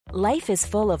Life is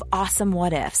full of awesome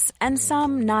what-ifs, and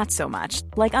some not so much,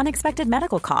 like unexpected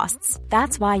medical costs.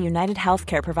 That's why United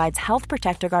Healthcare provides Health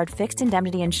Protector Guard fixed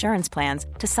indemnity insurance plans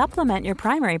to supplement your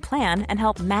primary plan and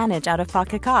help manage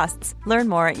out-of-pocket costs. Learn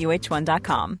more at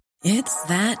uh1.com. It's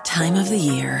that time of the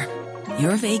year.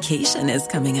 Your vacation is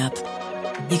coming up.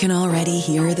 You can already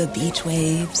hear the beach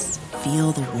waves,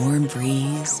 feel the warm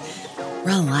breeze,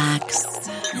 relax,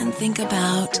 and think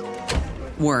about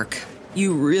work.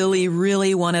 You really,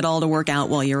 really want it all to work out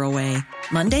while you're away.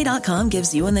 Monday.com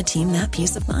gives you and the team that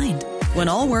peace of mind. When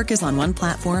all work is on one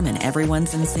platform and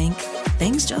everyone's in sync,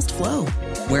 things just flow.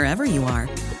 Wherever you are,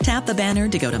 tap the banner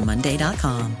to go to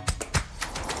Monday.com.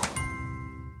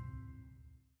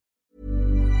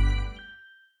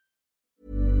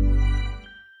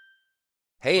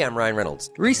 Hey, I'm Ryan Reynolds.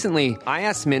 Recently, I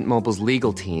asked Mint Mobile's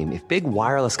legal team if big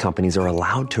wireless companies are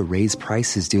allowed to raise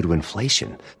prices due to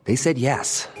inflation. They said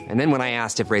yes. And then when I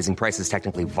asked if raising prices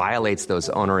technically violates those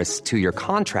onerous two-year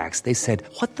contracts, they said,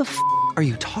 "What the f*** are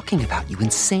you talking about, you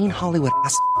insane Hollywood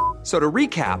ass?" So to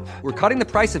recap, we're cutting the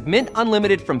price of Mint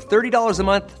Unlimited from $30 a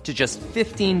month to just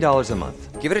 $15 a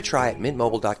month. Give it a try at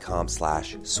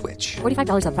mintmobile.com/switch.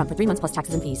 $45 up front for 3 months plus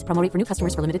taxes and fees. Promo rate for new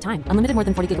customers for limited time. Unlimited more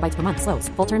than 40 gigabytes per month. Slows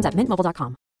full terms at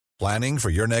mintmobile.com. Planning for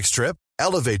your next trip?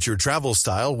 Elevate your travel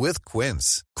style with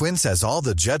Quince. Quince has all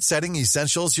the jet-setting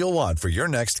essentials you'll want for your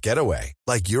next getaway,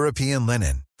 like European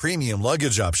linen, premium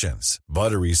luggage options,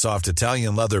 buttery soft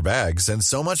Italian leather bags, and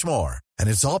so much more. And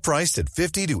it's all priced at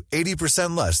 50 to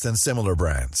 80% less than similar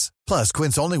brands. Plus,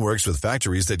 Quince only works with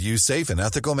factories that use safe and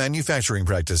ethical manufacturing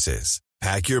practices.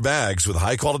 Pack your bags with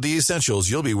high-quality essentials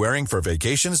you'll be wearing for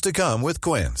vacations to come with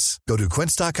Quince. Go to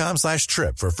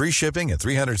quince.com/trip for free shipping and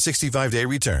 365-day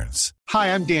returns.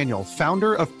 Hi, I'm Daniel,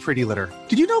 founder of Pretty Litter.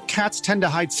 Did you know cats tend to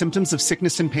hide symptoms of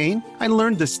sickness and pain? I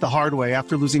learned this the hard way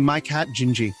after losing my cat,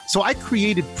 Gingy. So I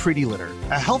created Pretty Litter,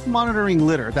 a health monitoring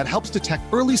litter that helps detect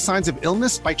early signs of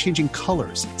illness by changing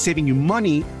colors, saving you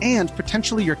money and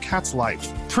potentially your cat's life.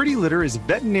 Pretty Litter is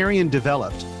veterinarian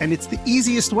developed, and it's the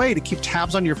easiest way to keep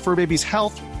tabs on your fur baby's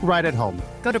health right at home.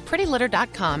 Go to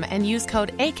prettylitter.com and use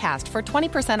code ACAST for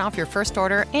 20% off your first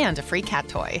order and a free cat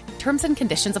toy. Terms and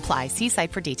conditions apply. See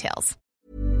site for details.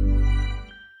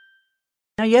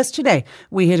 Now, yesterday,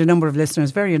 we had a number of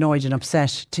listeners very annoyed and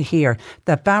upset to hear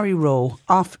that Barryroe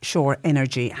Offshore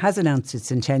Energy has announced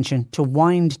its intention to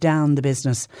wind down the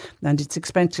business, and it's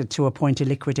expected to appoint a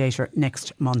liquidator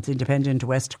next month. Independent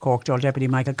West Cork Dáil Deputy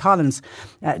Michael Collins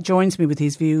joins me with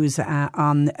his views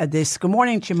on this. Good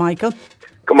morning to you, Michael.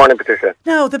 Good morning, Patricia.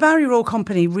 Now, the Barryroe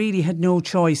company really had no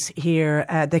choice here.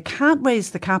 They can't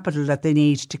raise the capital that they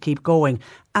need to keep going.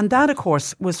 And that, of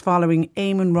course, was following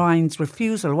Eamon Ryan's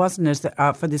refusal, wasn't it,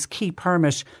 for this key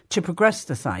permit to progress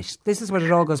the site. This is what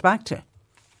it all goes back to.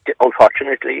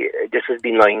 Unfortunately, this has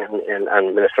been lying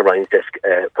on Minister Ryan's desk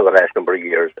for the last number of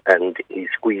years, and he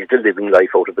squeezed the living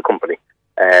life out of the company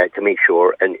to make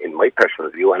sure, and in my personal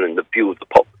view, and in the view of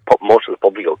most of the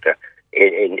public out there,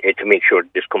 to make sure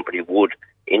this company would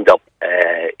end up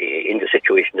in the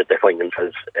situation that they find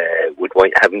themselves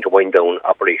having to wind down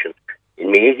operations.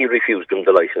 In May, he refused them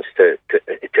the licence to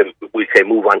we say,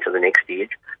 move on to the next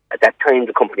stage. At that time,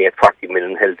 the company had 40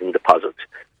 million held in deposits,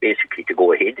 basically to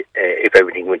go ahead if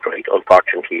everything went right.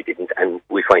 Unfortunately, it didn't, and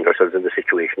we find ourselves in the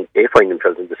situation. They find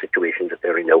themselves in the situation that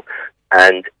they're in now,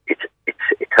 and it's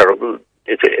terrible.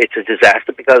 It's a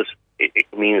disaster because it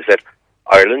means that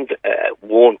Ireland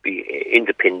won't be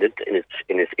independent in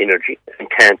its energy and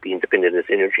can't be independent in its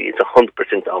energy. It's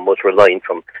 100% almost reliant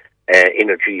from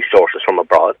energy sources from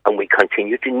abroad, and we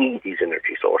continue to need these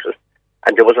energy sources.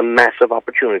 And there was a massive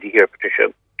opportunity here,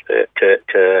 Patricia,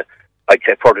 to I'd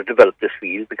say further develop this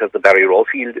field, because the Barryroe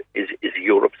field is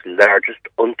Europe's largest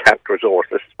untapped resource.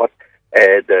 This is what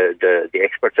the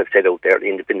experts have said out there, the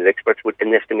independent experts, with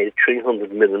an estimated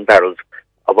 300 million barrels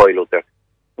of oil out there.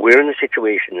 We're in a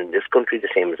situation in this country, the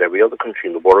same as every other country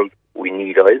in the world. We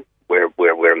need oil.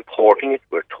 We're importing it.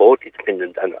 We're totally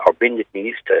dependent on our bended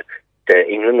knees to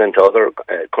England and to other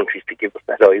countries to give us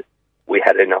that oil. We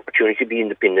had an opportunity to be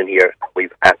independent here.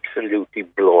 We've absolutely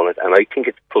blown it. And I think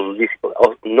it's political,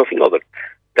 nothing other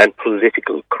than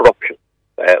political corruption,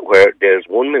 where there's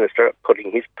one minister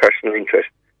putting his personal interest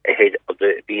ahead of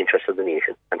the interest of the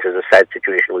nation. And it's a sad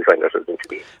situation we find ourselves in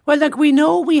today. Well, look, we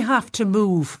know we have to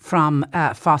move from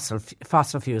fossil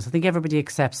fuels. I think everybody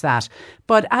accepts that.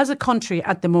 But as a country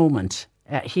at the moment,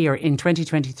 here in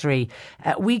 2023,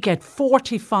 we get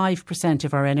 45%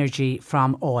 of our energy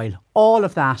from oil. All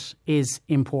of that is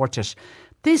imported.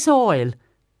 This oil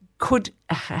could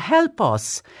help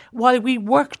us while we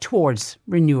work towards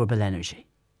renewable energy.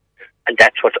 And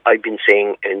that's what I've been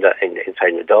saying inside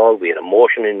the Dáil. We had a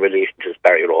motion in relation to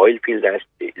Barryroe oil field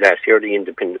last year,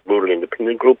 the Rural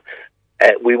Independent Group.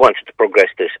 We wanted to progress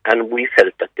this, and we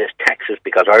felt that this taxes,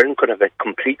 because Ireland could have had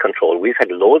complete control. We've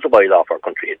had loads of oil off our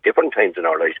country at different times in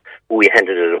our lives, but we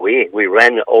handed it away. We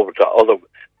ran over to other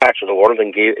parts of the world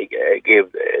and gave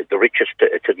the richest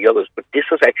to the others. But this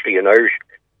was actually an Irish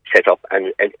setup,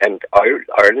 and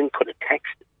Ireland could have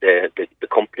taxed the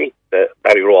company, the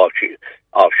Barryroe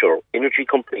Offshore Energy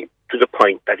Company, to the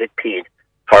point that it paid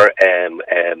for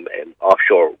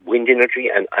offshore wind energy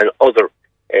and other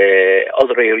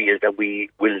areas that we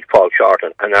will fall short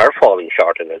on and are falling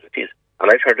short on as it is.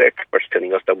 And I've heard experts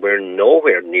telling us that we're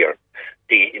nowhere near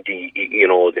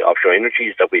the offshore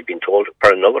energies that we've been told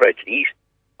for another, at least,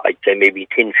 I'd say maybe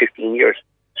 10, 15 years.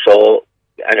 So,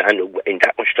 and in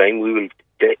that much time, we will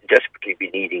desperately be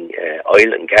needing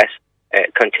oil and gas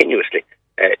continuously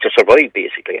to survive,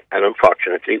 basically. And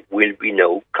unfortunately, we'll be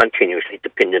now continuously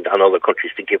dependent on other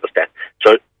countries to give us that.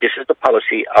 So this is the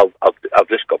policy of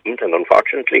this government, and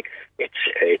unfortunately,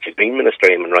 its Green Minister,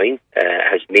 Eamon Ryan,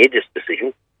 has made this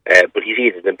decision, but he's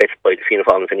aided and abetted by the Fianna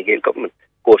Fáil and Fine Gael government,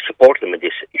 who have supported them in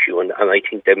this issue, and I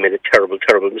think they've made a terrible,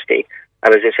 terrible mistake.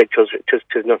 And as I said, it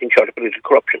was nothing short of political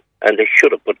corruption, and they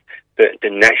should have put the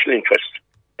national interest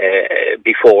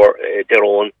before their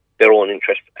own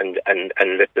interest and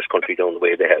let this country down the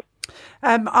way they have.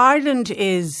 Ireland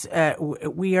is,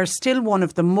 we are still one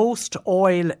of the most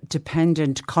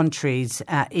oil-dependent countries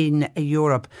in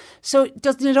Europe. So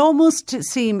doesn't it almost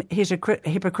seem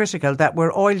hypocritical that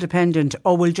we're oil-dependent,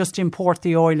 or we'll just import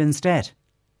the oil instead?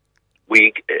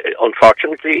 We,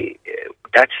 unfortunately,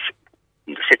 that's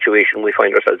the situation we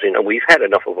find ourselves in, and we've had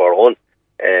enough of our own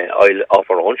oil off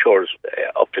our own shores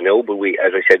up to now, but we,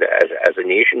 as I said, as a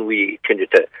nation, we tended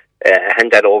to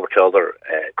hand that over to other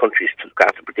countries to look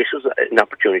after. But this is an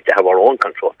opportunity to have our own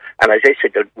control. And as I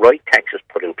said, the right taxes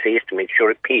put in place to make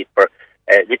sure it paid for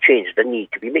the changes that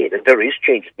need to be made. And there is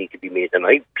changes that need to be made, and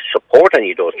I support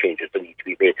any of those changes that need to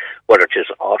be made, whether it is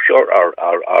offshore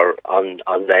or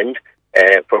on land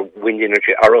for wind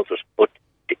energy or others. But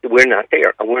we're not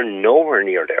there, and we're nowhere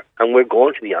near there. And we're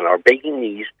going to be on our begging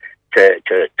knees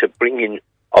to bring in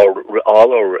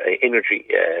all our energy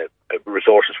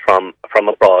resources from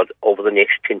abroad over the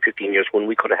next 10, 15 years, when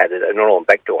we could have had it in our own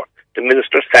back door. The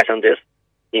minister sat on this.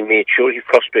 He made sure he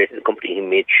frustrated the company. He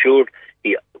made sure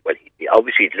he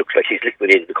obviously, it looks like he's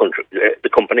liquidated the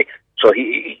company. So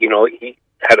he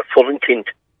had a full intent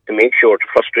to make sure to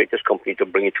frustrate this company, to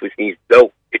bring it to its knees.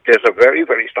 Though there's a very,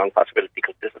 very strong possibility,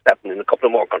 because this has happened in a couple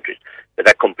of more countries,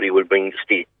 that company will bring the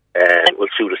state, will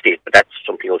sue the state. But that's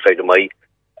something outside of my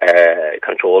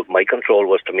control. My control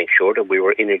was to make sure that we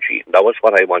were energy. That was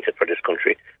what I wanted for this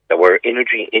country, that we're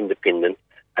energy independent,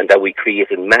 and that we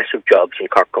created massive jobs in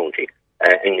Cork County.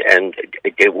 And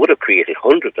they would have created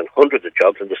hundreds and hundreds of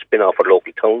jobs, and the spin-off for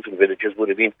local towns and villages would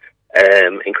have been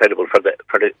incredible for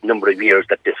the number of years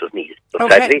that this was needed. But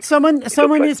okay, sadly,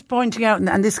 someone is pointing out,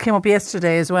 and this came up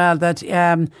yesterday as well, that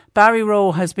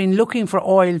Barryroe has been looking for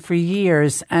oil for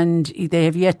years, and they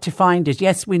have yet to find it.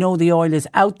 Yes, we know the oil is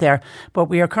out there, but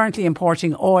we are currently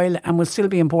importing oil, and will still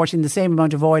be importing the same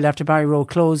amount of oil after Barryroe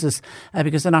closes,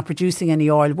 because they're not producing any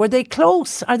oil. Were they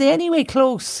close? Are they anyway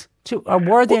close? Or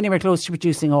were they anywhere close to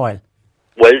producing oil?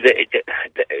 Well,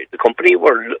 the company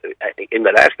were, in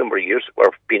the last number of years, were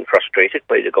being frustrated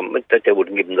by the government that they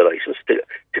wouldn't give them the licence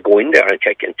to go in there and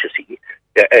check and to see.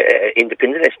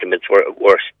 Independent estimates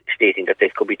were stating that there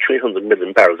could be 300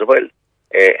 million barrels of oil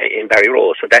in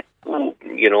Barryroe. So that,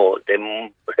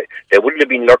 they wouldn't have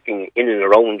been lurking in and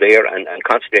around there and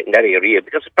concentrating that area,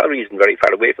 because it probably isn't very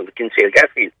far away from the Kinsale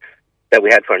gas field that we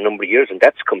had for a number of years, and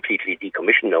that's completely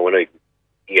decommissioned now, and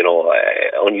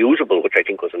unusable, which I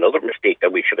think was another mistake,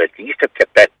 that we should at least have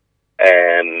kept that,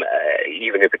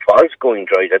 even if it was going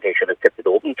dry, that they should have kept it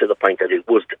open to the point that it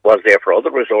was there for other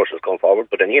resources going forward.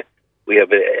 But anyway, we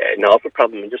have an awful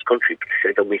problem in this country,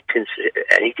 that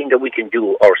anything that we can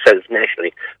do ourselves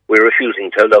nationally, we're refusing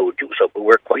to allow to do so. But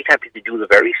we're quite happy to do the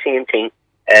very same thing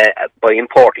by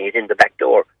importing it in the back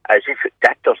door, as if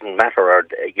that doesn't matter, or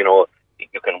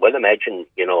you can well imagine,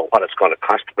 what it's going to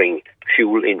cost to bring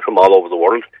fuel in from all over the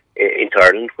world into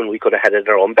Ireland, when we could have had it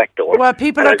our own back door. Well,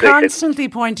 people are constantly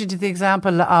pointing to the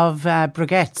example of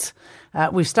briquettes.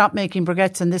 We've stopped making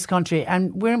briquettes in this country,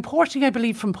 and we're importing, I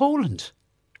believe, from Poland.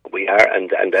 We are,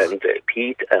 and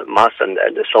peat, moss, and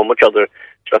there's so much other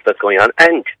stuff that's going on.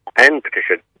 And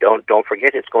Patricia, don't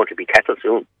forget, it's going to be cattle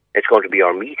soon. It's going to be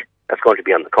our meat. That's going to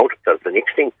be on the counter. That's the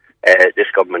next thing. This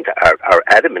government are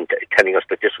adamant, telling us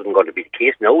that this isn't going to be the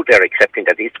case. No, they're accepting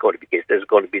that it's going to be the case. There's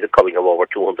going to be the culling of over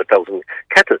 200,000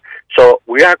 cattle. So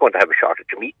we're we are going to have a shortage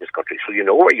of meat in this country. So you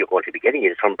know where you're going to be getting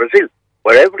it from Brazil,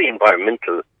 where every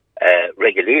environmental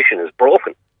regulation is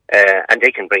broken. And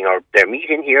they can bring their meat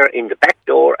in here in the back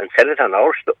door and sell it on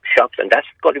our shops, and that's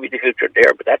going to be the future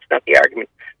there. But that's not the argument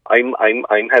I'm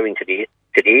having today.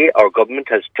 Today, our government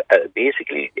has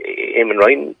basically, Eamon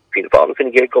Ryan, Fianna Fáil and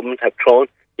Fine Gael government have thrown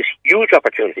this huge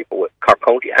opportunity for Cork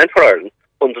County and for Ireland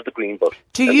under the green bus.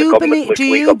 Do you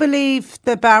believe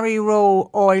the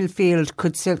Barryroe oil field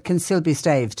can still be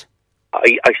staved?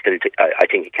 I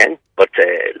think it can, but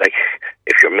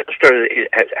if your minister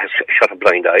has shut a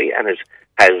blind eye and has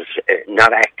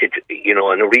not acted, in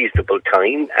a reasonable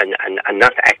time and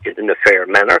not acted in a fair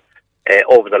manner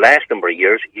over the last number of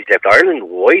years, he's left Ireland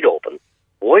wide open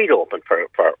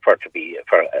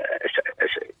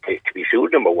to be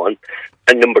sued. Number one,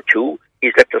 and number two,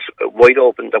 he's left us wide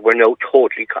open that we're now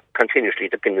totally continuously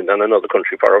dependent on another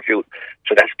country for our fuel.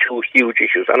 So that's two huge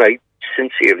issues, and I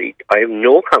have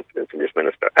no confidence in this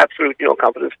minister, absolutely no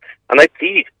confidence, and I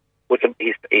plead with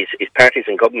his parties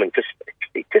in government to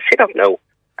sit up now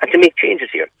and to make changes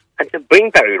here and to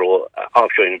bring Barryroe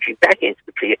Offshore Energy back into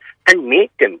the play and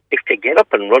make them, if they get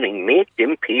up and running, make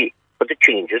them pay for the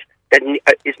changes that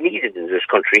is needed in this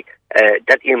country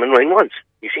that Eamon Ryan wants.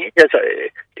 You see, there's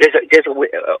a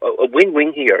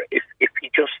win-win here if you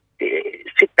just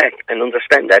sit back and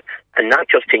understand that and not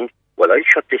just think, well, I'll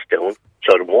shut this down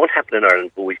so it won't happen in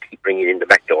Ireland, but we'll keep bringing it in the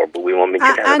back door, but we won't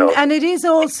mention that at all. And it is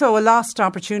also a lost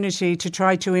opportunity to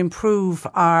try to improve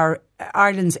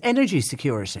Ireland's energy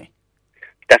security.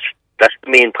 That's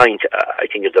the main point, I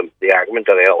think, is the argument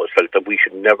that I always felt, that we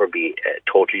should never be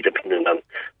totally dependent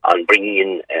on bringing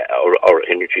in our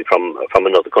energy from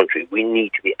another country. We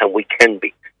need to be, and we can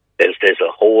be. There's a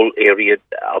whole area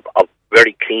of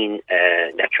very clean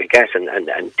natural gas and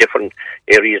different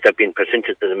areas that have been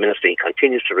presented to the minister. He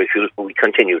continues to refuse, but we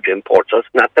continue to import. So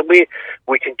it's not that we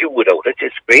can do without it.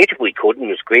 It's great if we could, and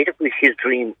it's great if his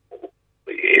dream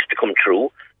is to come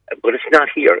true, but it's not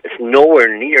here. It's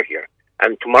nowhere near here.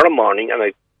 And tomorrow morning,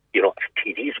 and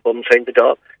TD's above inside the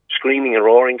door, screaming and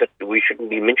roaring that we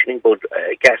shouldn't be mentioning about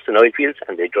gas and oil fields,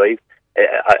 and they drive.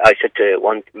 I said to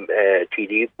one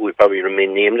TD, who will probably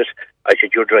remain nameless, I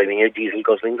said, you're driving a diesel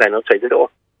guzzling van outside the door.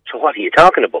 So what are you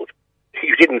talking about?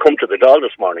 You didn't come to the door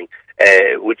this morning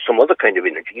with some other kind of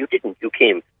energy. You didn't. You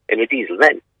came in a diesel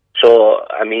van. So,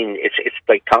 I mean, it's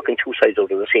like talking two sides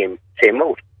out of the same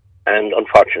mouth. And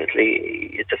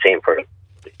unfortunately, it's the same for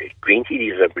green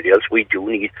TDs as everybody else. We do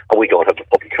need, and we don't have the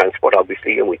public transport,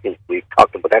 obviously, and we've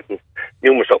talked about that on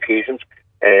numerous occasions,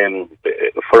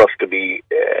 for us to be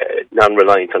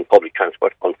non-reliant on public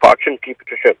transport. Unfortunately,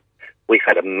 Patricia, we've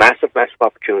had a massive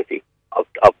opportunity of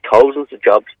thousands of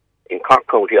jobs in Cork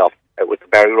County with the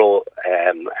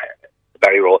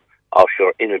Barryroe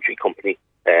Offshore Energy Company,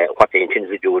 what they intend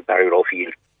to do with Barryroe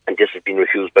Field. And this has been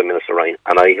refused by Minister Ryan.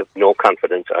 And I have no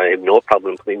confidence, I have no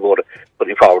problem putting forward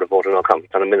a vote of no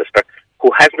confidence on a minister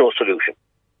who has no solution.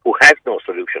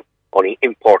 Only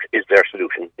import is their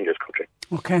solution in this country.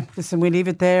 Okay, listen, we leave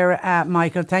it there,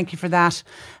 Michael. Thank you for that.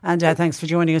 And thanks for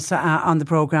joining us on the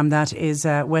programme. That is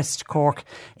West Cork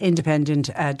Independent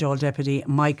Dáil Deputy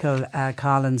Michael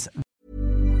Collins.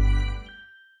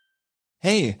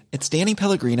 Hey, it's Danny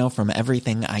Pellegrino from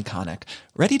Everything Iconic.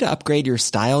 Ready to upgrade your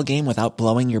style game without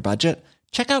blowing your budget?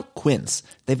 Check out Quince.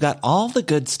 They've got all the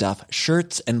good stuff,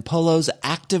 shirts and polos,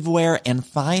 activewear, and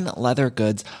fine leather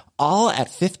goods, all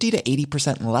at 50 to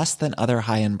 80% less than other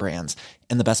high-end brands.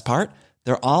 And the best part?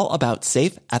 They're all about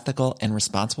safe, ethical, and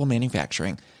responsible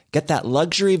manufacturing. Get that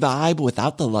luxury vibe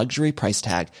without the luxury price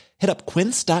tag. Hit up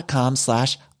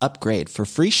quince.com/upgrade for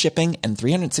free shipping and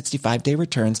 365-day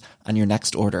returns on your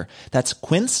next order. That's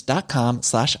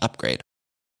quince.com/upgrade.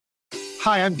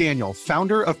 Hi, I'm Daniel,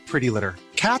 founder of Pretty Litter.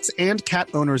 Cats and cat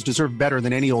owners deserve better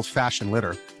than any old-fashioned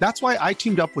litter. That's why I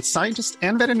teamed up with scientists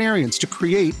and veterinarians to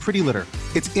create Pretty Litter.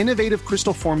 Its innovative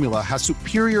crystal formula has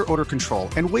superior odor control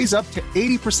and weighs up to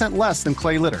 80% less than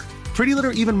clay litter. Pretty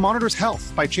Litter even monitors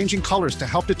health by changing colors to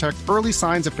help detect early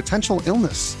signs of potential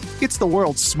illness. It's the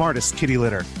world's smartest kitty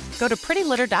litter. Go to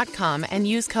prettylitter.com and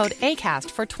use code ACAST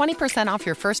for 20% off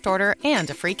your first order and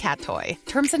a free cat toy.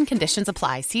 Terms and conditions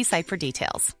apply. See site for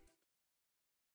details.